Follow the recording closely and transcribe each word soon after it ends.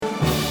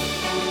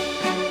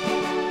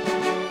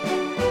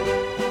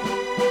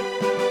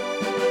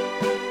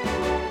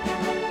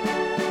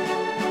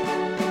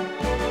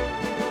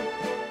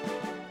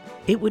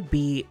It would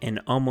be an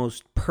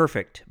almost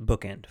perfect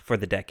bookend for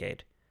the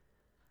decade.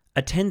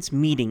 A tense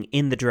meeting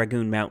in the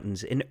Dragoon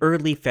Mountains in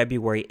early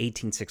February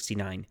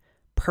 1869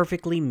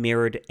 perfectly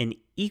mirrored an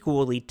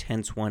equally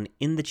tense one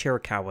in the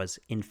Chiricahuas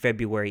in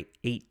February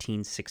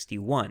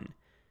 1861.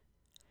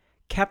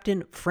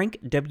 Captain Frank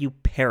W.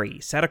 Perry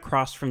sat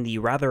across from the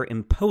rather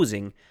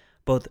imposing,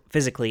 both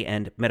physically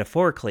and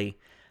metaphorically,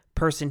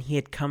 person he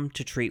had come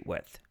to treat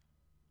with.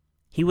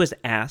 He was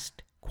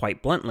asked,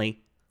 quite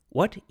bluntly,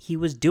 what he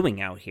was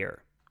doing out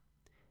here.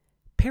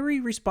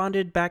 Perry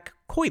responded back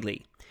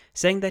coyly,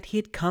 saying that he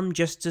had come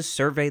just to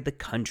survey the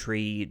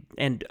country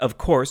and, of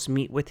course,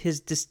 meet with his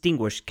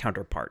distinguished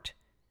counterpart.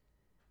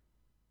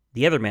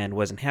 The other man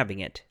wasn't having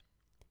it.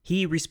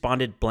 He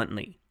responded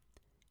bluntly,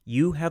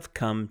 "You have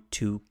come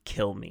to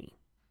kill me."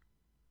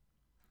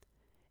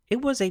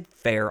 It was a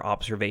fair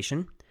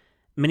observation.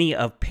 Many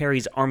of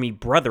Perry's army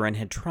brethren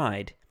had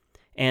tried,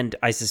 and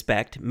I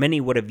suspect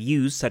many would have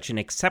used such an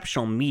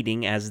exceptional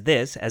meeting as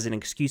this as an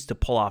excuse to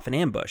pull off an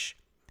ambush.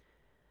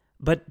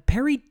 But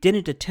Perry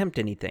didn't attempt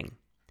anything.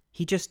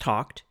 He just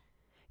talked,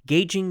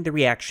 gauging the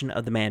reaction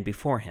of the man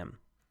before him.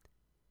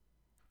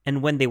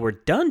 And when they were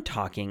done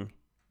talking,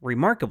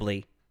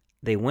 remarkably,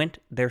 they went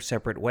their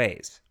separate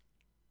ways.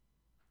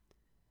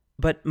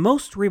 But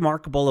most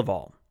remarkable of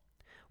all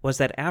was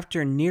that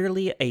after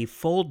nearly a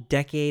full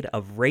decade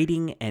of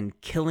raiding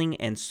and killing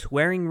and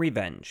swearing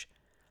revenge,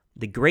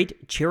 the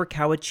great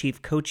Chiricahua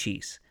chief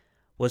Cochise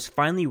was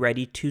finally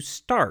ready to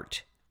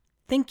start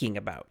thinking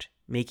about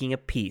making a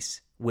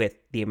peace with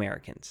the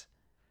Americans.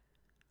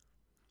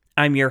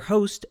 I'm your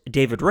host,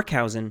 David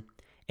Rickhausen,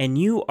 and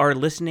you are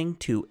listening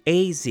to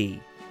AZ,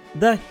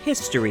 the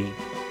History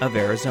of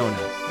Arizona.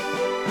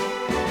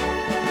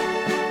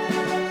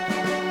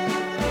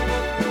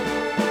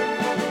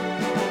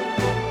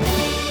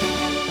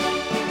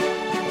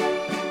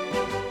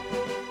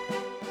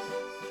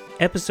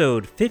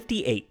 Episode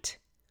 58,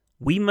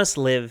 We Must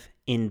Live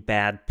in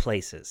Bad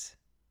Places.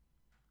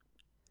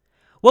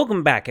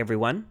 Welcome back,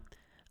 everyone.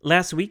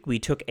 Last week, we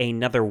took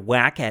another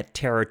whack at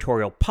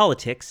territorial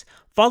politics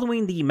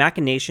following the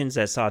machinations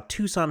that saw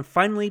Tucson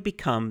finally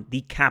become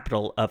the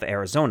capital of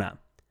Arizona.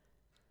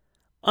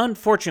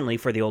 Unfortunately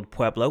for the old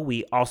Pueblo,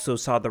 we also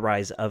saw the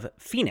rise of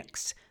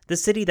Phoenix, the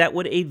city that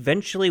would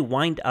eventually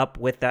wind up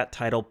with that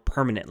title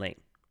permanently.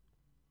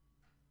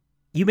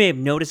 You may have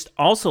noticed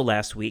also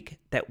last week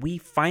that we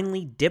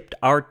finally dipped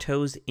our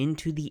toes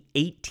into the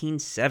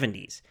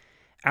 1870s,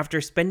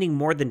 after spending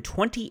more than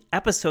 20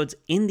 episodes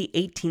in the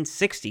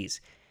 1860s,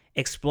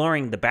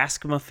 exploring the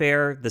Bascom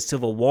Affair, the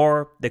Civil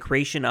War, the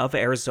creation of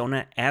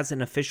Arizona as an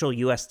official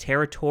U.S.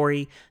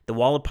 territory, the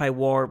Wallapai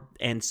War,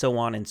 and so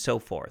on and so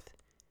forth.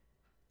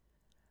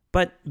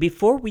 But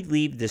before we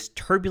leave this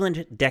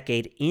turbulent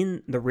decade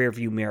in the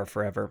rearview mirror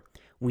forever,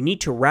 we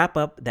need to wrap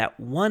up that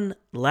one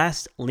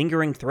last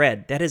lingering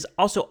thread that has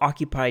also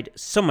occupied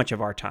so much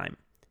of our time,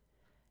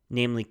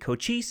 namely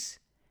Cochise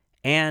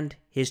and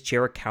his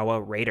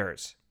Chiricahua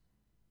Raiders.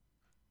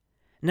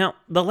 Now,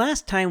 the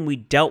last time we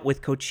dealt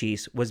with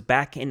Cochise was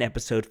back in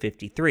episode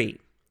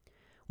 53.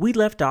 We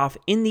left off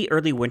in the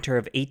early winter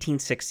of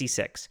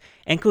 1866,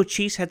 and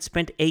Cochise had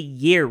spent a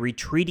year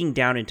retreating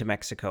down into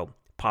Mexico,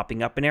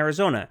 popping up in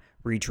Arizona,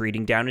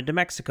 retreating down into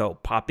Mexico,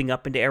 popping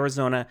up into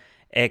Arizona,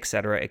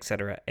 etc.,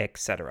 etc.,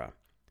 etc.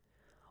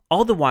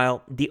 All the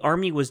while, the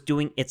army was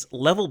doing its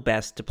level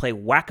best to play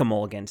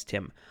whack-a-mole against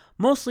him,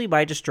 mostly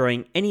by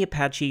destroying any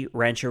Apache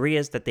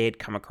rancherias that they had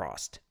come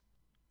across.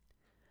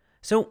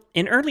 So,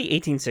 in early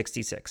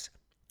 1866,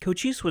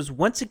 Cochise was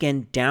once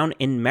again down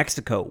in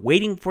Mexico,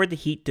 waiting for the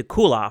heat to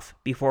cool off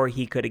before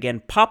he could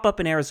again pop up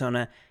in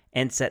Arizona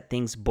and set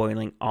things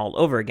boiling all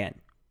over again.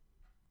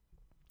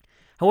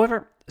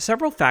 However,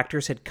 several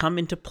factors had come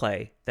into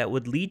play that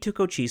would lead to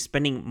Cochise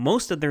spending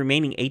most of the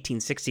remaining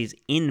 1860s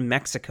in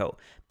Mexico,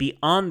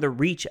 beyond the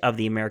reach of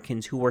the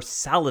Americans who were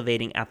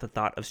salivating at the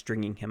thought of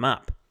stringing him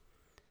up.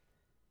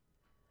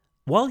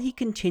 While he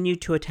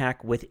continued to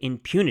attack with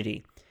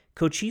impunity,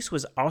 Cochise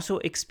was also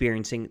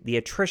experiencing the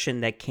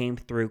attrition that came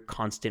through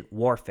constant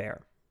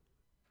warfare.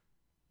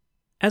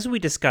 As we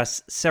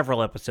discussed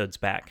several episodes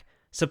back,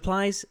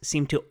 supplies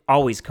seem to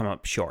always come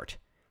up short,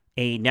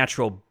 a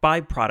natural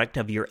byproduct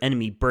of your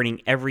enemy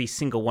burning every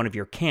single one of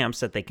your camps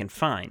that they can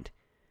find.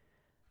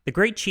 The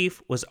Great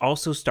Chief was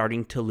also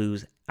starting to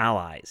lose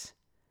allies.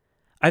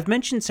 I've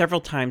mentioned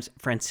several times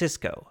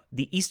Francisco,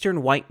 the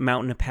Eastern White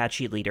Mountain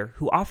Apache leader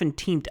who often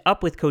teamed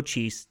up with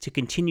Cochise to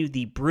continue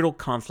the brutal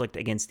conflict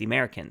against the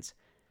Americans.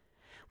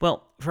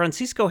 Well,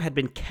 Francisco had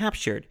been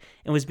captured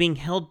and was being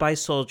held by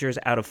soldiers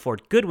out of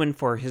Fort Goodwin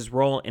for his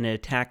role in an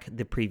attack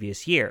the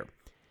previous year.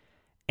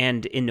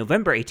 And in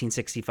November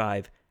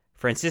 1865,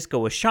 Francisco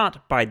was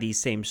shot by these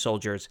same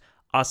soldiers,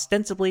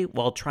 ostensibly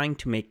while trying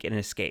to make an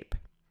escape.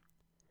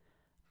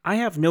 I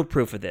have no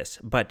proof of this,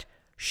 but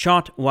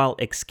shot while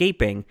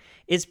escaping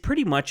is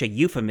pretty much a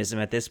euphemism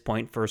at this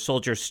point for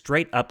soldiers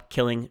straight up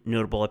killing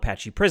notable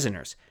Apache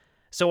prisoners,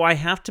 so I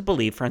have to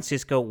believe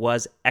Francisco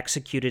was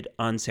executed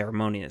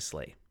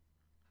unceremoniously.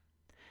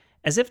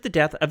 As if the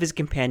death of his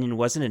companion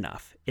wasn't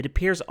enough, it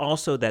appears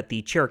also that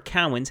the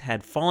Chiricahuans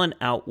had fallen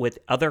out with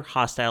other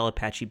hostile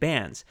Apache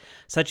bands,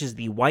 such as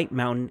the White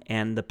Mountain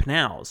and the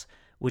Pinals,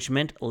 which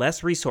meant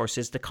less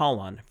resources to call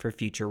on for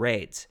future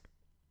raids.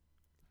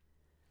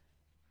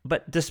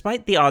 But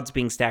despite the odds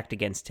being stacked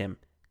against him,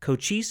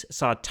 Cochise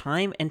saw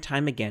time and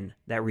time again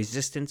that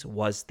resistance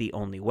was the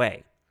only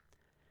way.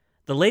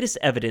 The latest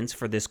evidence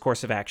for this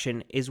course of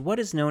action is what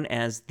is known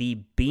as the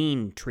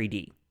Bean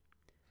Treaty.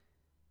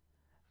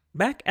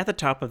 Back at the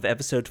top of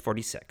episode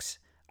 46,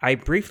 I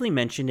briefly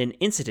mentioned an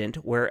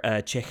incident where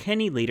a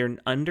Checheni leader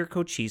under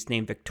Cochise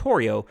named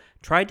Victorio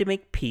tried to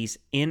make peace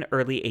in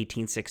early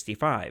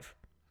 1865.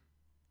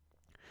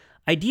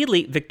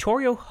 Ideally,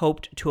 Victorio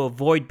hoped to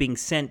avoid being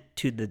sent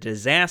to the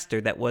disaster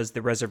that was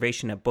the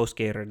reservation at Bosque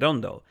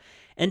Redondo,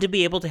 and to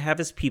be able to have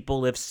his people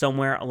live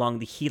somewhere along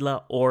the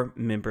Gila or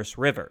Mimbres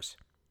rivers.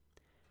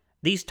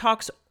 These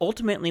talks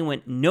ultimately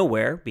went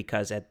nowhere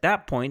because at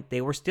that point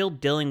they were still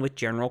dealing with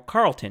General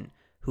Carleton,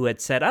 who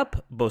had set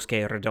up Bosque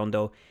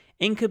Redondo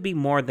and could be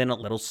more than a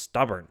little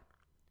stubborn.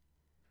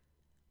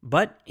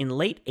 But in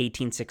late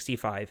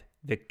 1865,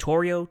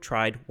 Victorio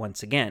tried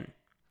once again.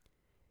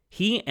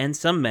 He and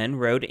some men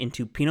rode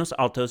into Pinos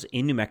Altos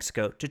in New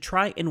Mexico to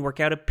try and work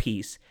out a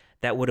peace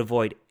that would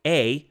avoid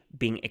A,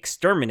 being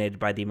exterminated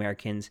by the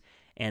Americans,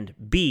 and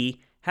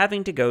B,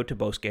 having to go to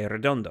Bosque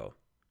Redondo.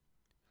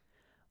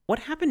 What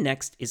happened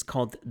next is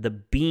called the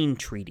Bean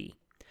Treaty,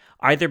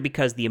 either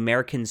because the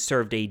Americans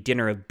served a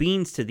dinner of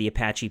beans to the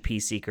Apache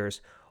peace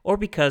seekers, or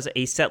because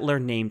a settler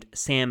named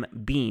Sam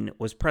Bean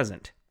was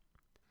present.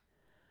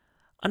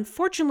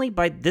 Unfortunately,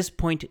 by this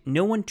point,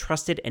 no one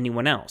trusted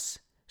anyone else,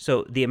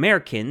 so the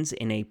Americans,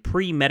 in a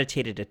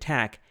premeditated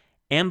attack,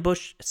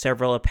 ambushed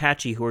several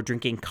Apache who were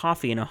drinking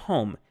coffee in a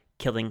home,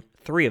 killing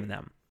 3 of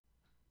them.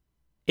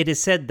 It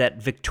is said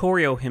that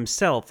Victorio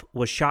himself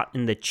was shot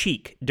in the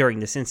cheek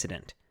during this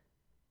incident.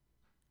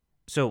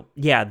 So,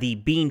 yeah, the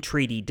Bean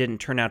Treaty didn't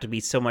turn out to be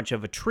so much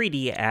of a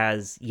treaty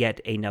as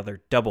yet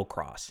another double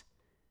cross.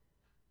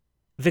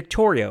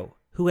 Victorio,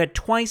 who had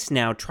twice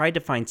now tried to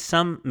find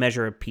some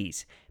measure of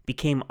peace,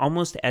 became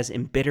almost as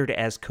embittered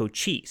as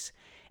Cochise,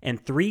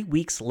 and 3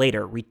 weeks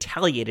later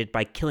retaliated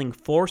by killing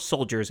 4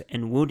 soldiers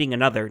and wounding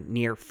another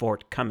near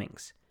Fort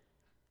Cummings.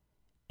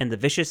 And the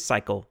vicious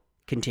cycle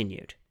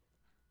continued.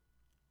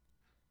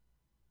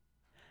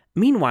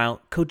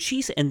 Meanwhile,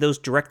 Cochise and those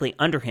directly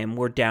under him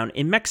were down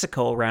in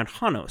Mexico around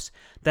Janos,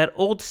 that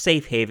old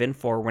safe haven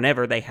for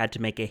whenever they had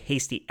to make a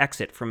hasty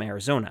exit from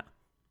Arizona.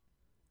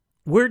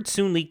 Word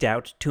soon leaked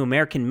out to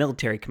American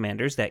military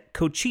commanders that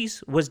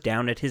Cochise was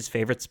down at his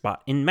favorite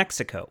spot in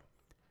Mexico.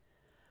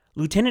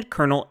 Lieutenant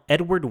Colonel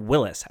Edward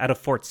Willis out of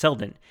Fort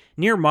Selden,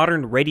 near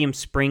modern Radium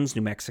Springs,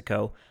 New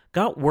Mexico,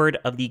 got word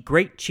of the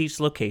Great Chief's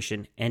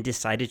location and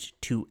decided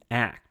to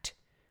act.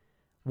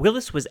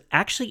 Willis was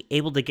actually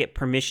able to get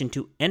permission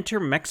to enter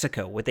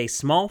Mexico with a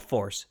small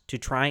force to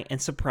try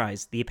and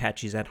surprise the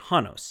Apaches at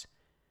Janos.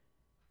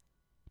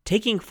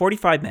 Taking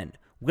 45 men,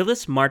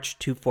 Willis marched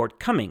to Fort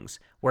Cummings,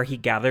 where he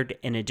gathered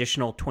an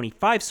additional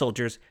 25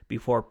 soldiers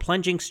before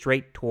plunging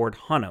straight toward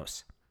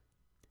Janos.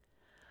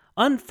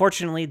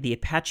 Unfortunately, the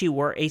Apache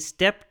were a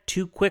step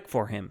too quick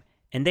for him,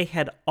 and they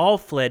had all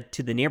fled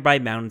to the nearby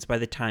mountains by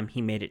the time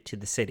he made it to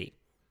the city.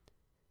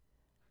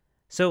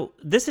 So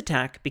this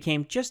attack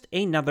became just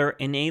another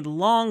in a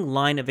long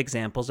line of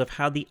examples of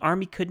how the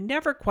army could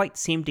never quite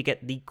seem to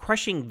get the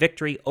crushing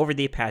victory over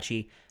the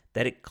Apache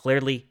that it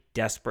clearly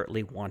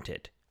desperately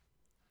wanted.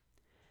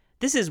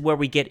 This is where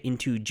we get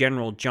into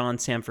General John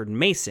Sanford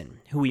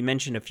Mason, who we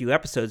mentioned a few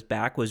episodes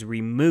back was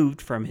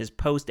removed from his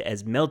post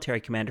as military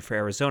commander for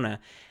Arizona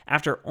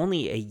after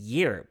only a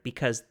year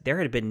because there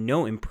had been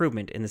no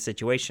improvement in the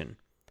situation.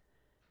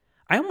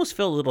 I almost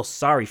feel a little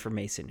sorry for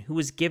Mason, who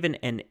was given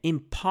an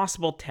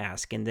impossible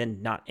task and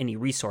then not any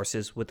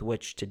resources with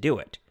which to do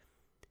it.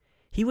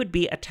 He would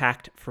be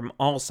attacked from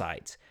all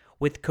sides,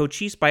 with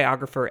Cochise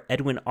biographer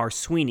Edwin R.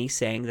 Sweeney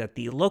saying that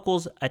the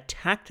locals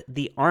attacked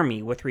the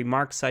army with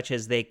remarks such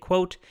as they,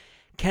 quote,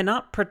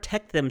 cannot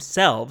protect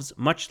themselves,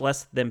 much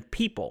less them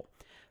people.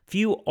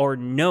 Few or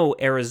no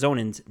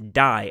Arizonans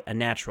die a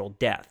natural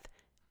death,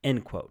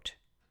 end quote.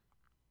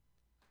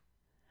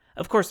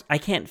 Of course, I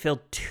can't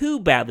feel too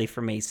badly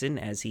for Mason,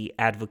 as he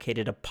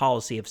advocated a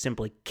policy of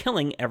simply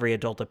killing every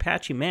adult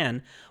Apache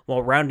man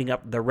while rounding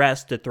up the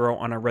rest to throw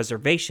on a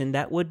reservation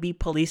that would be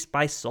policed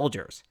by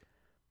soldiers.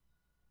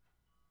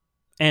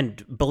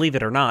 And believe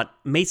it or not,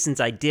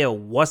 Mason's idea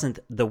wasn't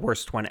the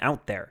worst one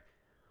out there.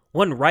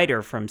 One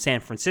writer from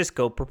San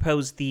Francisco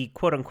proposed the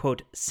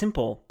quote-unquote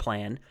simple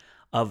plan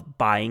of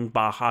buying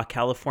Baja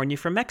California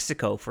from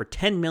Mexico for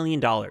 $10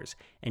 million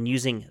and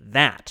using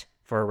that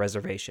for a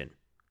reservation.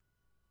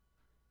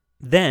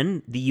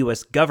 Then, the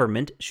U.S.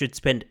 government should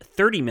spend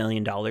 $30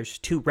 million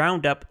to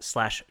round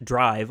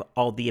up/drive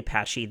all the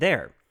Apache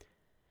there.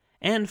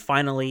 And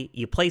finally,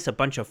 you place a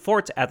bunch of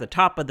forts at the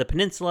top of the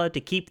peninsula to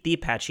keep the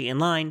Apache in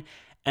line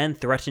and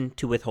threaten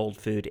to withhold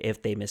food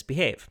if they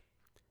misbehave.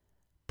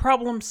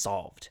 Problem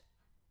solved.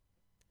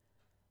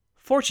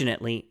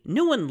 Fortunately,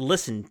 no one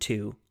listened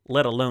to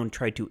let alone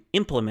try to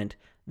implement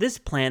this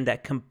plan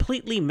that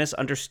completely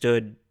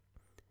misunderstood,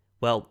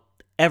 well,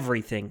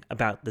 everything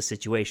about the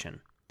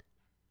situation.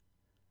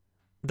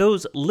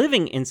 Those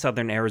living in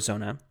southern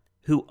Arizona,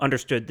 who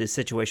understood the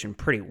situation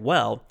pretty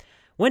well,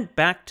 went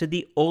back to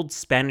the old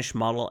Spanish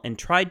model and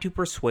tried to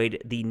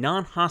persuade the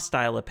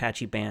non-hostile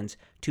Apache bands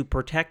to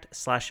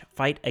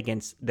protect/fight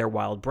against their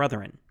wild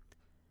brethren.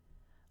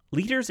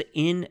 Leaders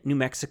in New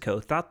Mexico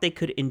thought they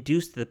could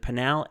induce the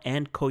Pinal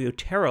and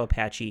Coyotero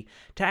Apache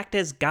to act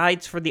as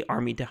guides for the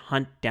army to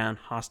hunt down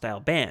hostile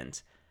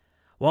bands,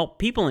 while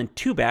people in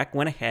Tubac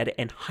went ahead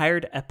and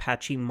hired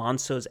Apache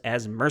Monsos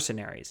as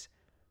mercenaries.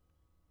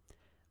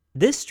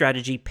 This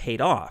strategy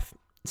paid off,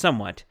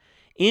 somewhat,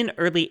 in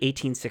early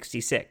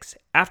 1866,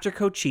 after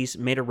Cochise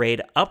made a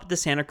raid up the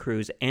Santa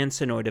Cruz and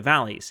Sonoyta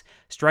valleys,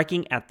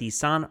 striking at the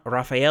San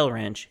Rafael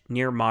Ranch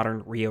near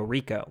modern Rio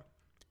Rico.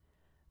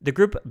 The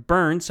group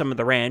burned some of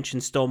the ranch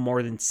and stole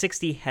more than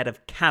 60 head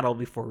of cattle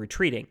before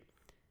retreating.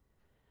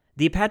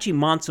 The Apache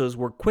Monsos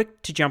were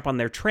quick to jump on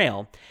their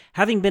trail,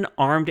 having been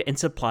armed and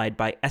supplied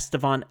by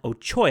Estevan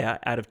Ochoa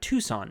out of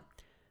Tucson,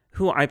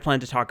 who I plan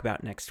to talk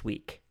about next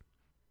week.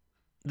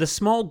 The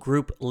small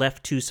group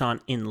left Tucson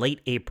in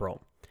late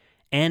April,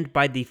 and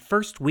by the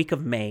first week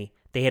of May,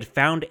 they had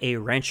found a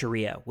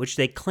rancheria, which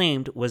they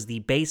claimed was the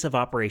base of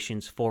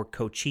operations for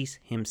Cochise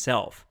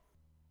himself.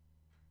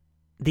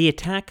 The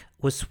attack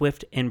was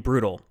swift and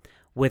brutal,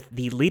 with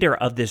the leader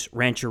of this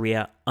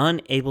rancheria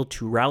unable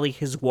to rally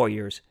his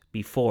warriors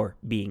before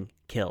being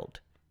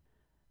killed.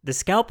 The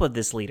scalp of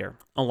this leader,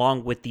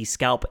 along with the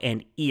scalp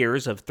and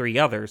ears of 3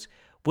 others,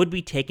 would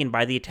be taken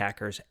by the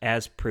attackers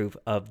as proof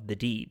of the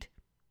deed.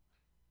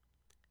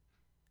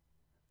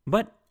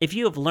 But if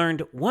you have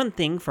learned one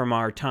thing from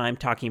our time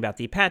talking about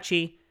the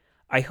Apache,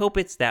 I hope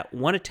it's that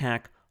one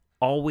attack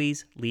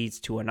always leads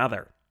to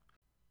another.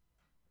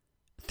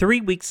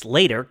 3 weeks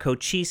later,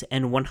 Cochise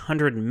and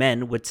 100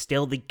 men would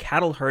steal the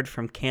cattle herd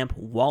from Camp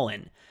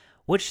Wallen,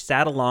 which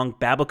sat along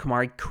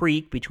Babocamari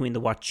Creek between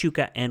the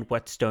Huachuca and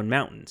Whetstone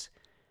Mountains.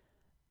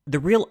 The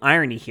real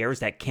irony here is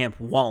that Camp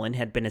Wallen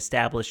had been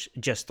established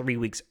just 3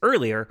 weeks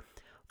earlier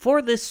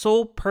for the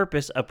sole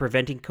purpose of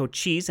preventing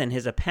Cochise and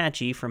his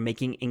Apache from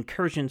making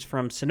incursions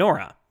from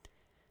Sonora.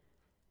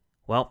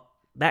 Well,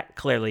 that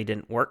clearly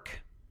didn't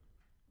work.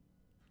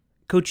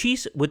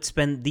 Cochise would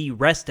spend the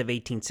rest of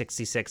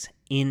 1866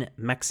 in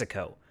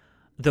Mexico,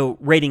 though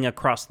raiding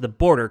across the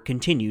border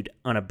continued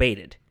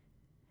unabated.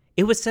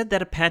 It was said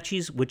that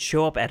Apaches would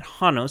show up at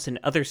Janos and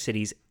other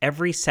cities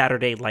every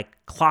Saturday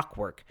like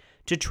clockwork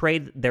to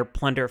trade their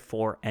plunder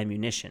for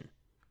ammunition.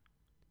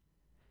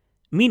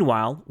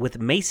 Meanwhile, with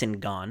Mason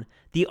gone,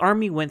 the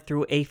army went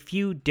through a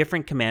few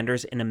different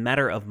commanders in a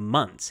matter of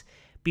months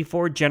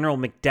before General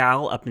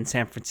McDowell up in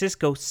San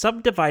Francisco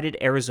subdivided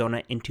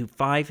Arizona into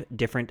 5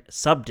 different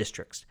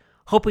sub-districts,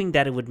 hoping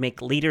that it would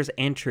make leaders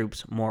and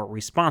troops more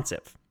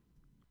responsive.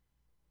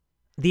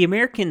 The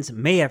Americans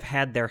may have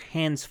had their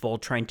hands full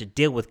trying to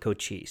deal with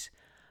Cochise,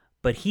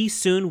 but he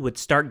soon would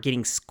start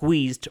getting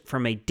squeezed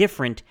from a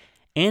different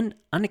and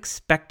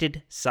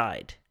unexpected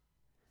side: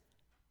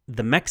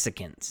 the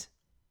Mexicans.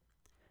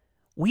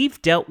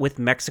 We've dealt with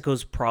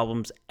Mexico's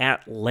problems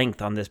at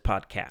length on this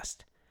podcast,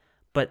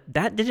 but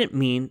that didn't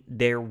mean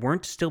there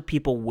weren't still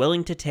people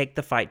willing to take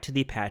the fight to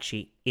the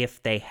Apache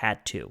if they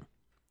had to.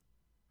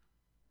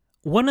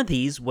 One of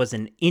these was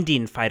an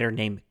Indian fighter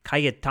named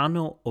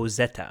Cayetano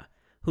Ozeta,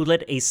 who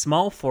led a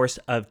small force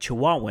of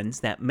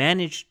Chihuahuans that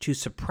managed to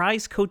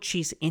surprise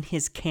Cochise in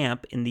his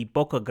camp in the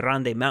Boca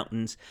Grande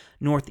Mountains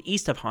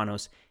northeast of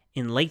Janos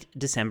in late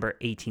December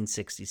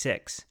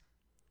 1866.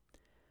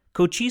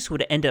 Cochise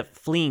would end up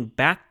fleeing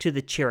back to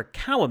the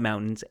Chiricahua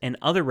Mountains and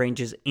other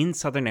ranges in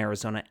southern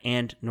Arizona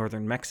and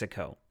northern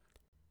Mexico.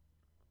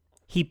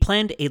 He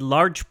planned a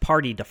large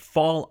party to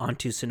fall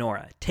onto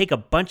Sonora, take a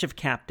bunch of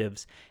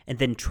captives, and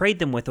then trade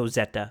them with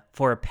Ozeta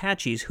for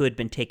Apaches who had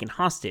been taken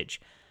hostage,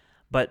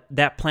 but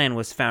that plan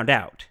was found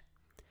out.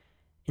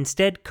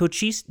 Instead,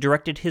 Cochise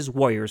directed his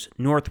warriors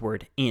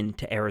northward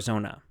into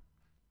Arizona.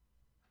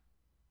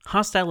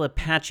 Hostile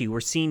Apache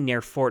were seen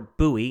near Fort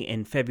Bowie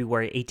in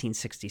February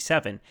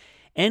 1867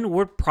 and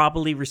were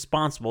probably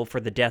responsible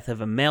for the death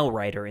of a mail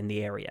rider in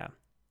the area.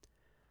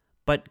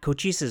 But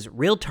Cochise's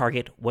real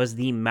target was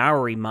the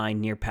Maori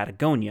mine near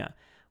Patagonia,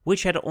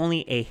 which had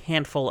only a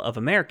handful of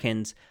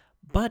Americans,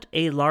 but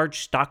a large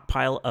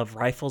stockpile of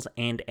rifles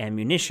and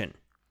ammunition.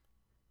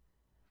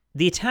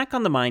 The attack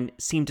on the mine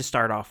seemed to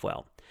start off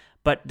well,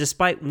 but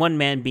despite one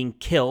man being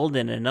killed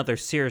and another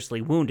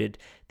seriously wounded,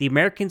 the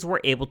Americans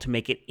were able to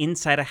make it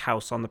inside a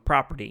house on the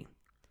property.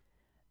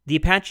 The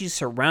Apaches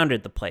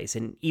surrounded the place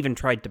and even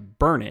tried to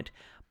burn it,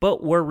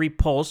 but were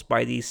repulsed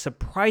by the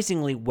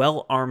surprisingly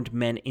well-armed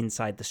men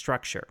inside the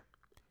structure.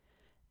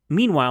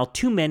 Meanwhile,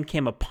 2 men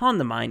came upon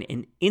the mine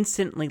and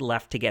instantly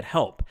left to get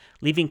help,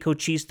 leaving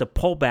Cochise to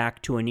pull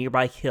back to a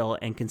nearby hill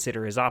and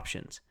consider his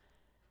options.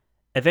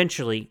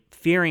 Eventually,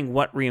 fearing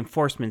what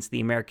reinforcements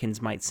the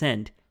Americans might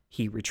send,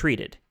 he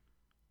retreated.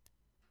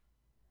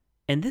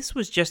 And this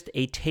was just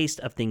a taste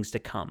of things to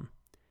come.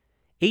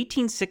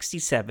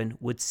 1867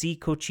 would see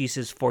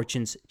Cochise's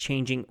fortunes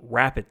changing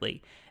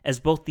rapidly, as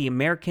both the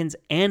Americans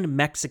and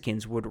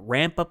Mexicans would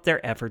ramp up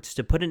their efforts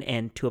to put an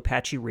end to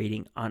Apache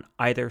raiding on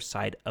either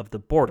side of the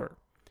border.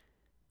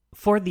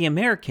 For the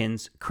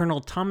Americans,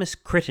 Colonel Thomas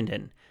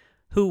Crittenden,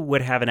 who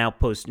would have an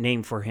outpost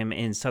named for him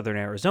in southern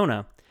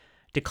Arizona,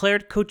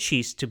 declared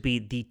Cochise to be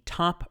the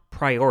top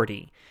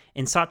priority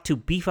and sought to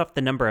beef up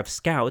the number of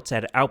scouts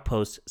at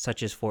outposts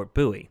such as Fort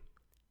Bowie.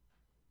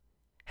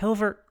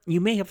 However, you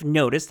may have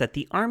noticed that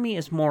the Army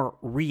is more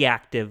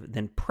reactive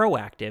than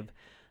proactive,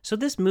 so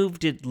this move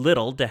did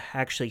little to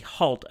actually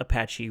halt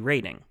Apache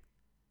raiding.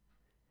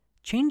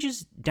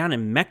 Changes down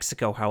in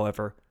Mexico,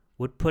 however,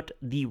 would put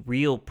the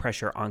real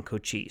pressure on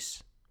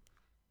Cochise.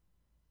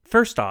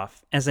 First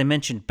off, as I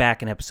mentioned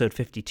back in episode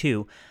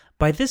 52,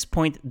 by this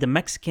point the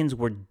Mexicans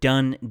were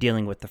done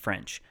dealing with the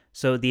French,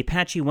 so the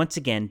Apache once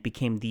again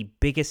became the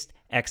biggest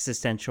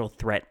existential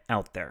threat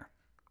out there.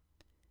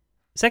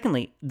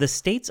 Secondly, the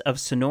states of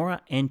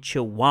Sonora and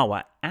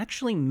Chihuahua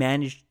actually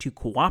managed to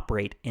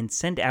cooperate and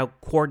send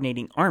out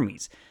coordinating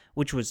armies,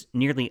 which was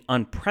nearly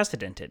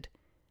unprecedented.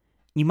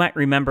 You might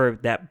remember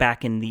that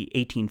back in the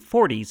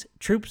 1840s,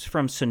 troops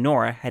from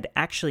Sonora had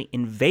actually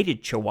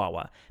invaded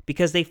Chihuahua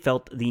because they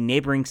felt the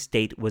neighboring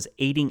state was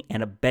aiding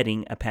and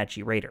abetting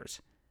Apache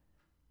raiders.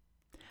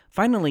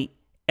 Finally,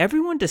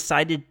 everyone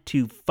decided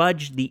to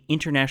fudge the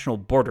international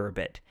border a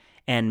bit,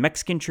 and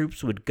Mexican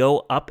troops would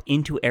go up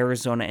into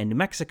Arizona and New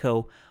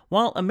Mexico,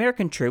 while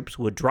American troops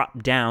would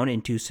drop down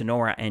into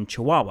Sonora and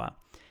Chihuahua,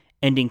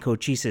 ending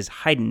Cochise's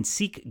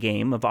hide-and-seek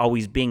game of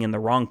always being in the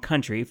wrong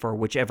country for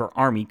whichever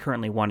army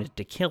currently wanted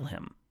to kill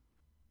him.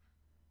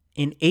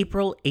 In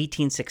April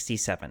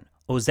 1867,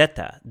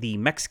 Ozeta, the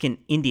Mexican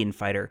Indian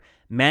fighter,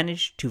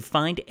 managed to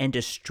find and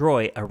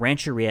destroy a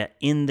rancheria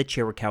in the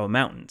Chiricahua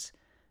Mountains.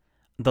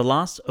 The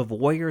loss of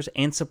warriors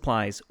and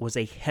supplies was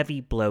a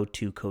heavy blow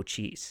to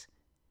Cochise.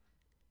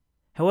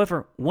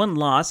 However, one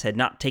loss had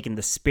not taken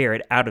the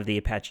spirit out of the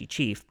Apache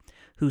chief,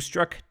 who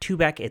struck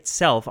Tubac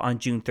itself on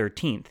June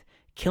 13th,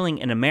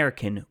 killing an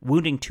American,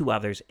 wounding 2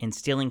 others, and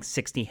stealing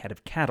 60 head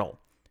of cattle.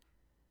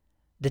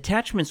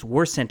 Detachments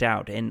were sent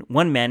out, and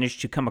one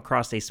managed to come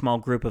across a small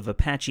group of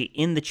Apache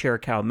in the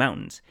Chiricahua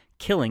Mountains,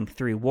 killing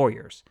 3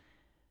 warriors.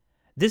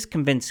 This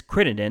convinced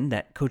Crittenden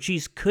that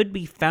Cochise could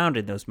be found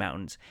in those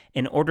mountains,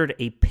 and ordered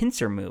a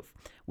pincer move,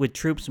 with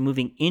troops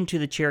moving into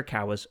the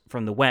Chiricahuas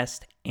from the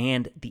west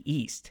and the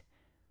east.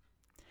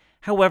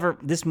 However,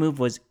 this move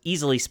was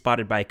easily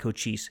spotted by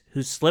Cochise,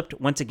 who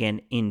slipped once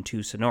again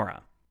into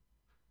Sonora.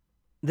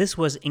 This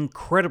was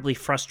incredibly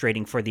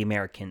frustrating for the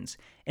Americans,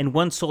 and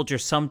one soldier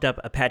summed up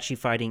Apache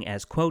fighting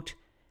as, quote,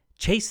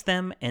 "Chase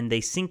them and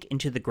they sink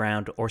into the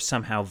ground or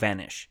somehow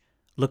vanish.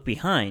 Look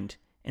behind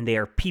and they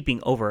are peeping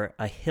over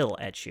a hill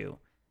at you,"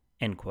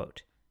 end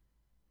quote.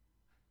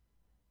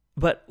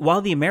 But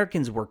while the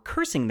Americans were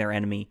cursing their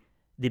enemy,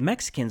 the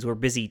Mexicans were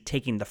busy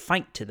taking the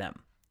fight to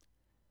them.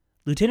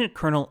 Lieutenant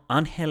Colonel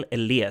Angel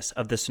Elias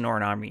of the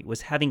Sonoran Army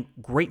was having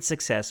great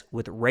success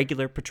with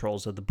regular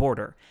patrols of the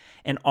border,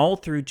 and all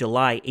through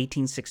July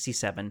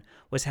 1867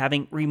 was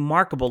having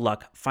remarkable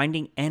luck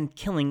finding and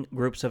killing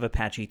groups of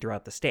Apache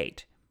throughout the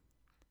state.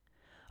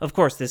 Of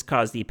course, this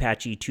caused the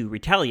Apache to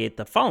retaliate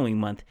the following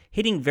month,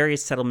 hitting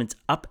various settlements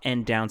up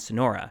and down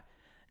Sonora.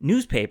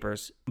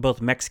 Newspapers,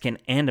 both Mexican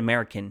and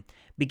American,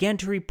 began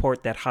to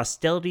report that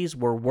hostilities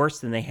were worse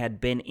than they had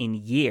been in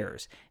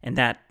years, and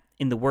that,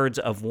 in the words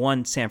of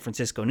one San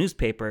Francisco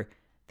newspaper,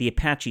 the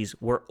Apaches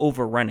were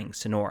overrunning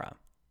Sonora.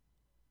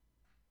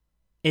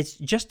 It's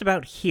just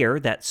about here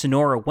that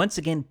Sonora once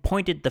again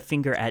pointed the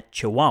finger at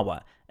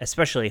Chihuahua,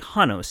 especially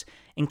Janos,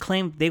 and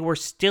claimed they were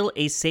still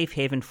a safe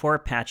haven for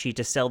Apache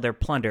to sell their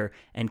plunder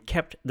and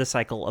kept the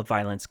cycle of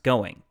violence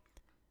going.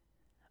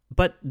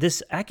 But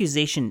this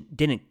accusation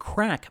didn't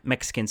crack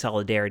Mexican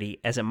solidarity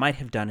as it might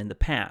have done in the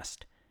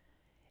past.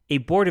 A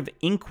board of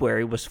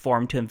inquiry was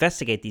formed to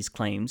investigate these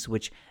claims,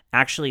 which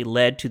actually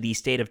led to the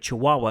state of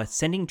Chihuahua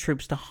sending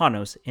troops to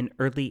Janos in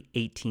early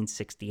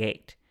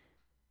 1868.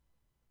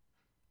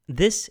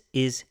 This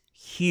is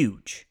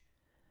huge.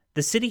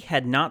 The city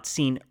had not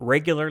seen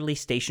regularly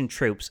stationed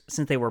troops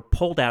since they were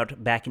pulled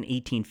out back in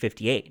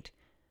 1858.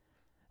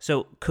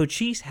 So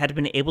Cochise had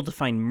been able to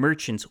find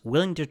merchants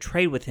willing to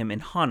trade with him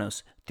in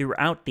Janos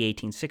throughout the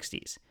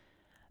 1860s.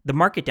 The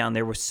market down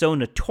there was so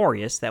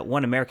notorious that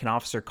one American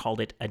officer called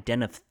it a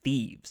den of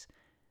thieves.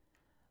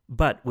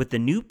 But with the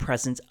new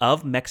presence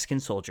of Mexican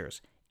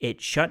soldiers,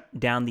 it shut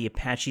down the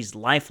Apache's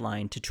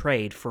lifeline to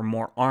trade for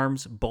more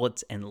arms,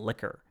 bullets, and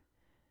liquor.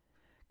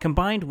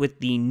 Combined with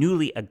the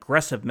newly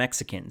aggressive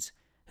Mexicans,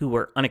 who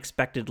were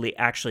unexpectedly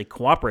actually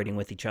cooperating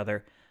with each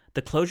other,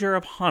 the closure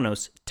of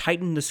Janos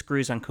tightened the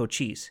screws on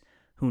Cochise,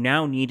 who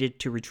now needed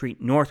to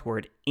retreat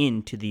northward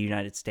into the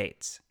United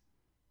States.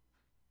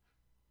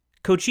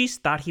 Cochise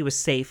thought he was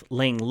safe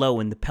laying low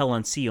in the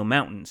Peloncillo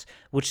Mountains,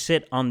 which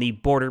sit on the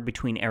border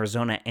between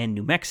Arizona and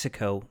New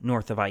Mexico,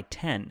 north of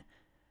I-10.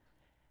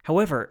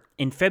 However,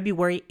 in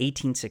February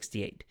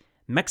 1868,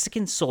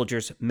 Mexican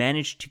soldiers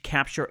managed to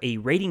capture a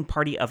raiding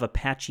party of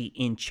Apache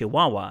in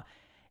Chihuahua,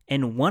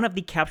 and one of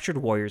the captured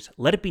warriors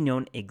let it be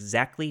known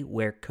exactly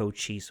where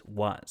Cochise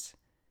was.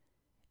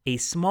 A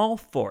small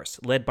force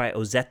led by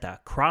Ozeta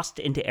crossed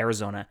into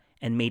Arizona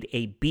and made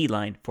a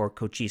beeline for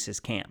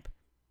Cochise's camp.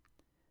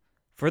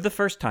 For the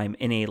first time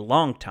in a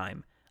long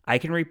time, I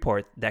can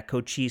report that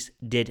Cochise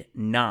did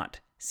not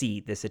see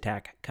this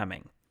attack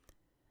coming.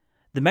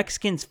 The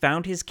Mexicans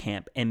found his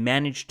camp and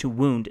managed to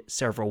wound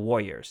several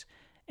warriors,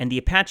 and the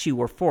Apache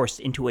were forced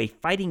into a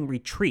fighting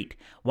retreat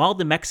while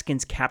the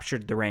Mexicans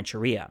captured the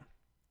rancheria.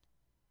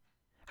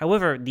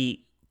 However,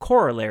 the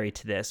corollary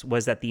to this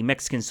was that the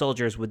Mexican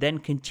soldiers would then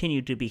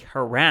continue to be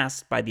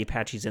harassed by the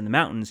Apaches in the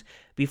mountains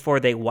before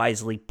they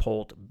wisely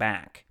pulled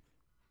back.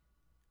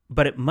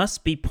 But it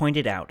must be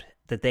pointed out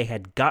that they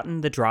had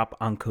gotten the drop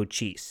on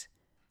Cochise,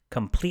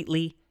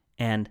 completely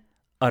and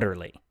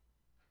utterly.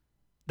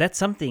 That's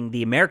something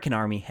the American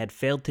army had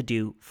failed to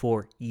do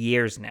for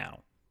years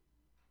now.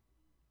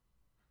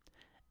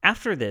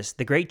 After this,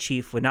 the great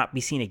chief would not be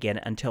seen again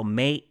until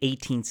May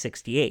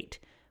 1868,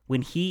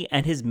 when he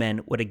and his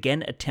men would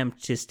again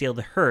attempt to steal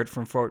the herd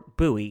from Fort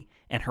Bowie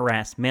and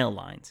harass mail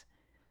lines.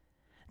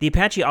 The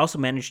Apache also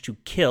managed to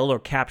kill or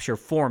capture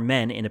 4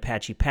 men in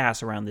Apache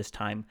Pass around this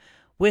time,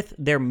 with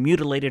their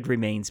mutilated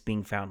remains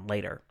being found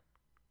later.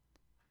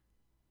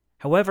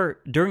 However,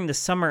 during the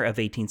summer of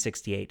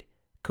 1868,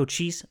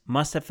 Cochise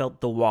must have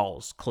felt the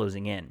walls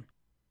closing in.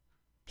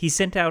 He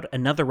sent out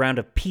another round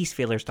of peace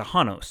feelers to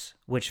Janos,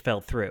 which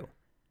fell through.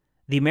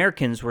 The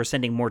Americans were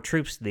sending more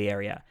troops to the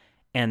area,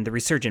 and the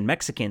resurgent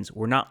Mexicans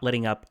were not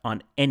letting up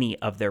on any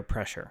of their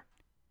pressure.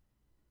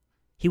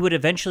 He would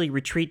eventually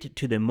retreat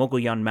to the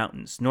Mogollon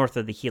Mountains north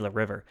of the Gila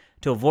River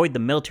to avoid the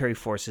military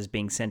forces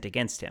being sent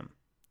against him.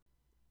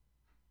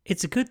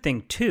 It's a good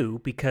thing,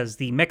 too, because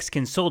the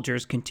Mexican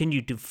soldiers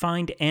continued to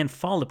find and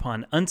fall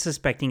upon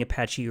unsuspecting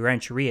Apache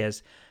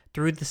rancherias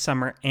through the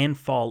summer and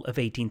fall of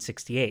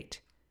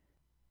 1868.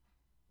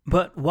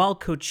 But while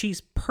Cochise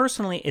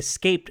personally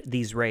escaped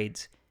these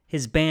raids,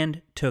 his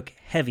band took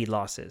heavy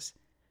losses.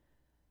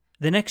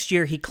 The next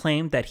year, he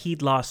claimed that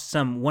he'd lost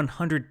some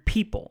 100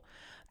 people,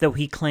 though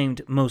he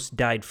claimed most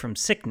died from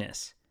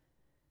sickness.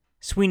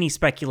 Sweeney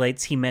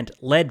speculates he meant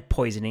lead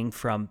poisoning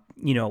from,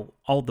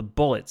 all the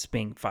bullets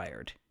being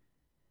fired.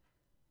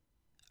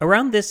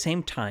 Around this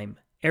same time,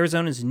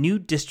 Arizona's new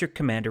district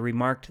commander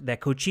remarked that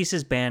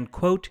Cochise's band,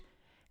 quote,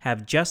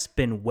 have just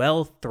been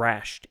well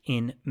thrashed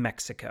in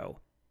Mexico,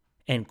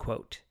 end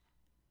quote.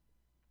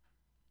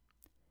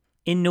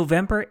 In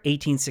November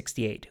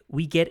 1868,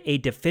 we get a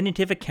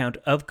definitive account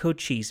of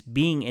Cochise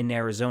being in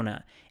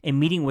Arizona and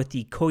meeting with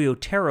the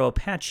Coyotero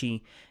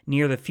Apache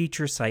near the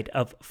future site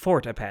of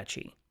Fort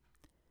Apache.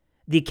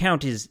 The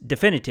account is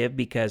definitive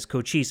because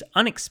Cochise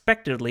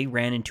unexpectedly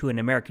ran into an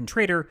American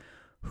trader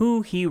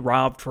who he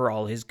robbed for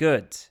all his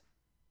goods.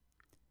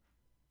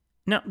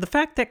 Now, the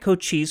fact that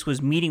Cochise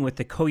was meeting with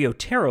the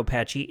Coyotero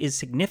Apache is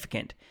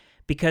significant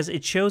because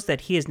it shows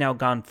that he has now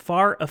gone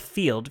far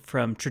afield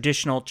from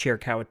traditional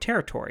Chiricahua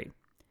territory.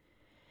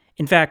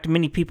 In fact,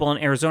 many people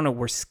in Arizona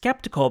were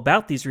skeptical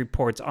about these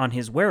reports on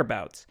his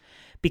whereabouts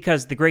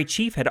because the great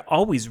chief had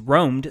always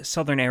roamed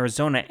southern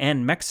Arizona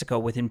and Mexico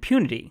with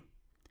impunity.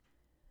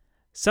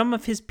 Some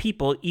of his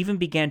people even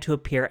began to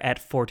appear at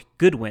Fort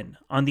Goodwin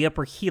on the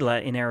upper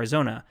Gila in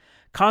Arizona,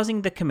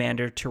 causing the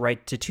commander to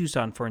write to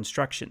Tucson for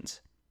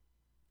instructions.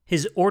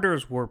 His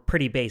orders were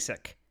pretty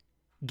basic.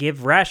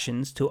 Give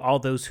rations to all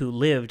those who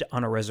lived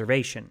on a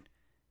reservation.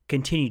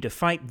 Continue to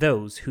fight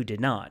those who did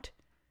not.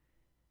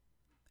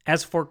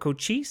 As for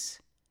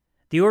Cochise,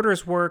 the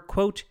orders were,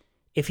 quote,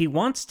 if he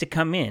wants to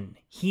come in,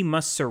 he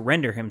must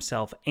surrender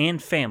himself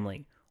and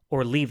family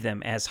or leave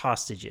them as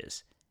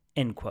hostages,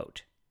 end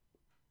quote.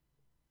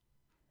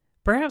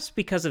 Perhaps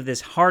because of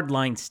this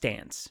hardline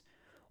stance,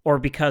 or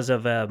because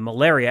of a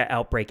malaria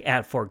outbreak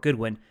at Fort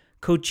Goodwin,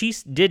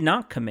 Cochise did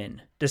not come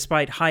in,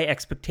 despite high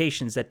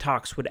expectations that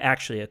talks would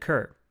actually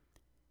occur.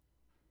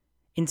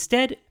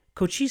 Instead,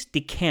 Cochise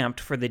decamped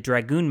for the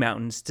Dragoon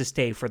Mountains to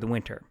stay for the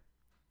winter.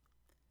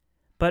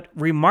 But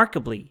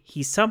remarkably,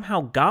 he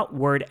somehow got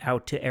word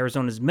out to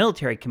Arizona's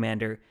military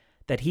commander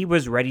that he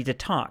was ready to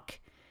talk,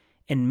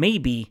 and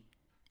maybe,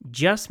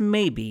 just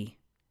maybe,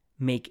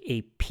 make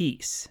a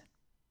peace.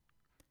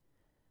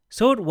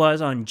 So it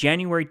was on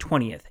January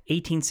 20th,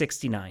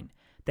 1869,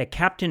 that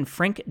Captain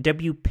Frank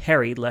W.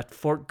 Perry left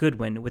Fort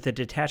Goodwin with a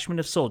detachment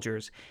of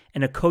soldiers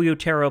and a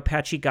Coyotero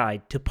Apache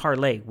guide to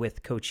parley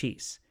with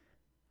Cochise.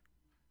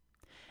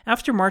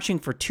 After marching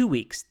for 2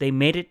 weeks, they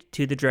made it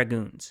to the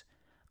Dragoons.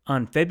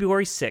 On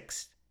February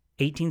 6,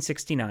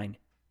 1869,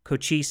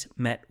 Cochise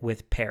met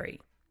with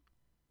Perry.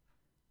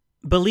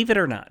 Believe it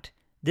or not,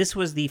 this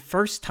was the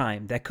first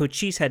time that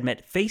Cochise had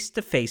met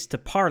face-to-face to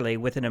parley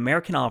with an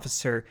American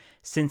officer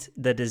since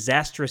the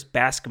disastrous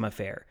Bascom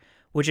affair,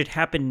 which had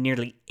happened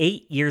nearly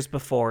 8 years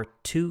before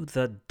to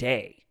the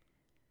day.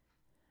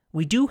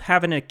 We do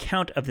have an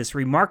account of this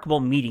remarkable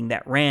meeting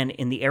that ran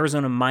in the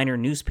Arizona Miner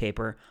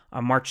newspaper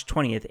on March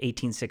 20th,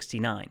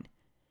 1869.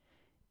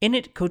 In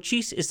it,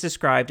 Cochise is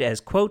described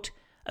as, quote,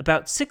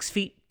 about 6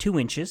 feet 2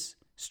 inches,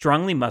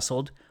 strongly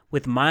muscled,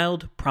 with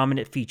mild,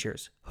 prominent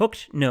features,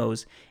 hooked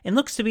nose, and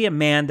looks to be a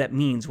man that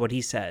means what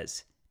he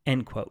says."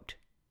 End quote.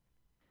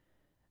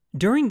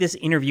 During this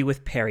interview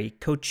with Perry,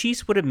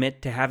 Cochise would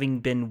admit to having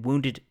been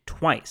wounded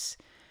twice.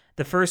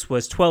 The first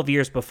was 12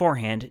 years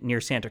beforehand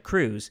near Santa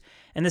Cruz,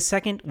 and the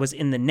second was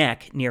in the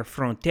neck near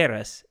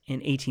Fronteras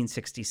in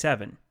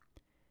 1867.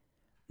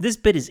 This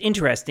bit is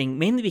interesting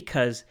mainly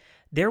because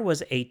there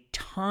was a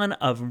ton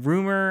of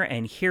rumor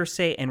and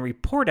hearsay and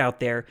report out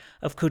there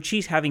of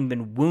Cochise having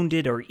been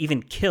wounded or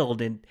even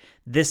killed in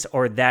this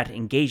or that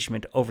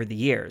engagement over the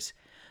years.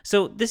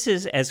 So this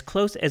is as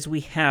close as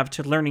we have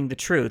to learning the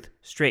truth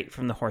straight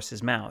from the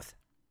horse's mouth.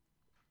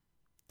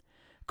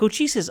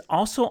 Cochise is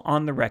also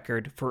on the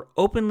record for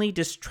openly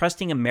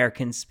distrusting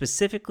Americans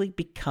specifically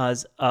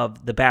because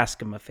of the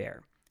Bascom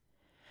affair.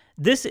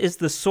 This is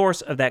the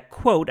source of that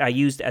quote I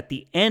used at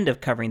the end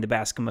of covering the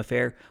Bascom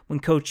affair when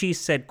Cochise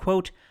said,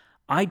 quote,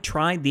 "I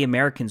tried the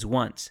Americans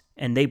once,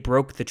 and they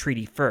broke the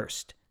treaty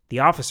first. The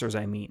officers,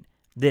 I mean.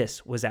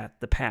 This was at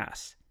the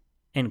pass."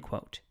 End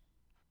quote.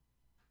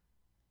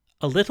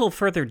 A little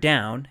further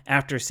down,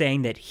 after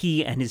saying that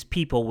he and his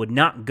people would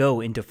not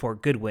go into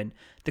Fort Goodwin,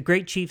 the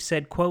great chief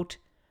said, quote,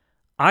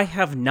 "I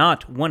have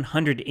not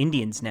 100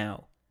 Indians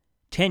now.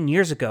 10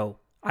 years ago,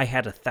 I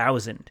had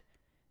 1,000.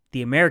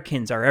 The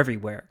Americans are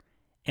everywhere,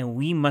 and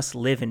we must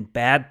live in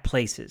bad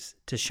places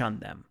to shun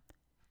them."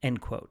 End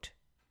quote.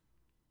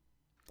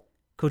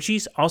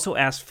 Cochise also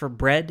asked for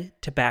bread,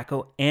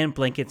 tobacco, and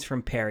blankets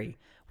from Perry,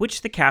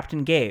 which the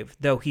captain gave,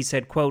 though he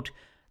said, quote,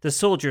 "The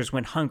soldiers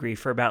went hungry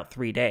for about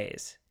 3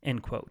 days."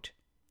 End quote.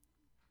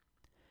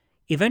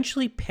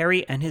 Eventually,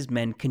 Perry and his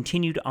men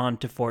continued on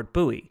to Fort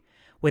Bowie,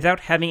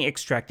 without having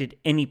extracted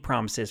any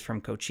promises from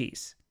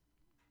Cochise.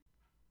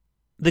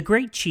 The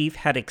great chief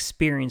had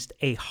experienced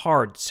a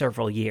hard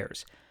several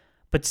years,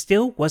 but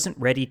still wasn't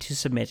ready to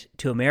submit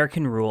to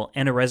American rule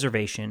and a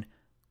reservation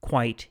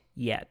quite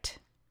yet.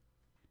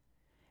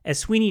 As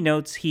Sweeney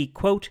notes, he,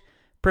 quote,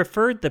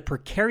 "preferred the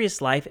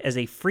precarious life as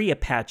a free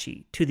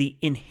Apache to the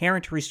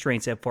inherent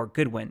restraints at Fort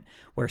Goodwin,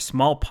 where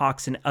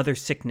smallpox and other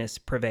sickness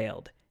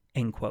prevailed."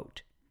 End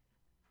quote.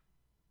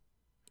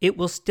 It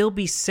will still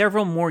be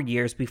several more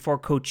years before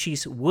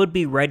Cochise would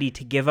be ready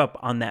to give up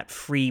on that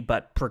free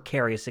but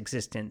precarious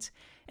existence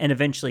and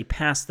eventually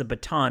pass the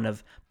baton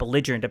of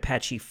belligerent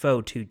Apache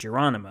foe to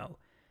Geronimo.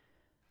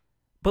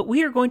 But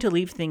we are going to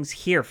leave things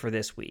here for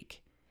this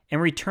week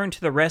and return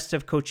to the rest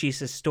of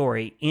Cochise's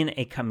story in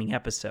a coming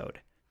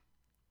episode.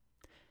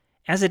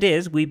 As it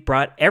is, we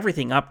brought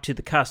everything up to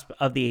the cusp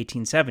of the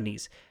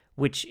 1870s,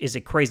 which is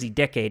a crazy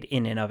decade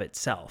in and of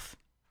itself.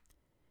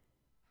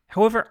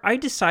 However, I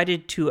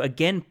decided to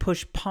again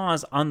push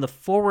pause on the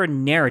forward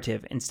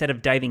narrative instead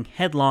of diving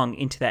headlong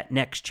into that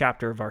next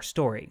chapter of our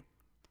story.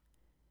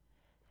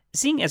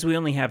 Seeing as we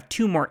only have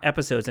 2 more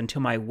episodes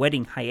until my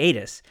wedding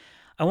hiatus,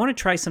 I want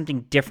to try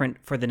something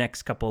different for the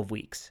next couple of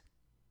weeks.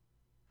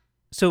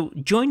 So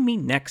join me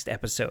next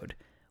episode,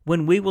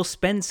 when we will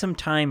spend some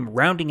time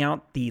rounding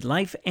out the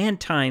life and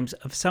times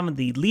of some of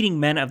the leading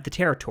men of the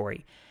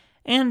territory,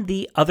 and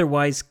the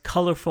otherwise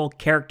colorful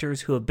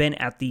characters who have been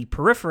at the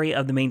periphery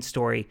of the main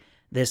story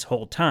this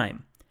whole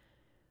time.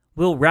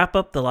 We'll wrap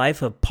up the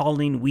life of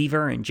Pauline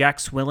Weaver and Jack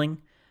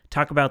Swilling,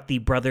 talk about the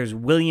brothers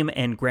William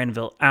and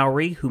Granville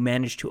Oury, who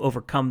managed to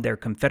overcome their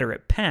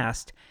Confederate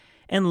past,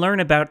 and learn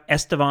about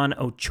Estevan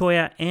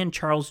Ochoa and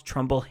Charles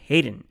Trumbull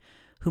Hayden,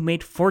 who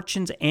made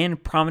fortunes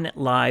and prominent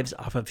lives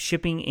off of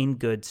shipping in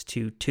goods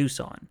to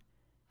Tucson.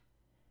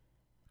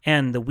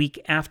 And the week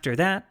after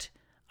that,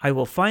 I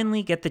will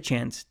finally get the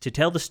chance to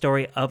tell the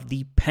story of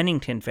the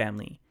Pennington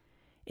family,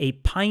 a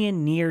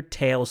pioneer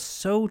tale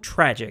so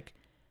tragic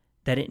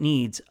that it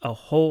needs a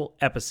whole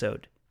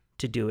episode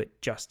to do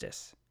it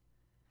justice.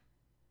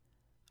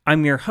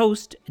 I'm your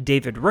host,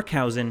 David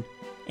Rookhausen,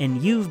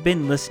 and you've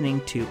been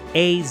listening to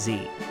AZ,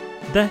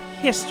 the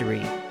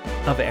History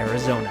of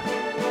Arizona.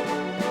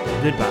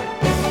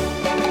 Goodbye.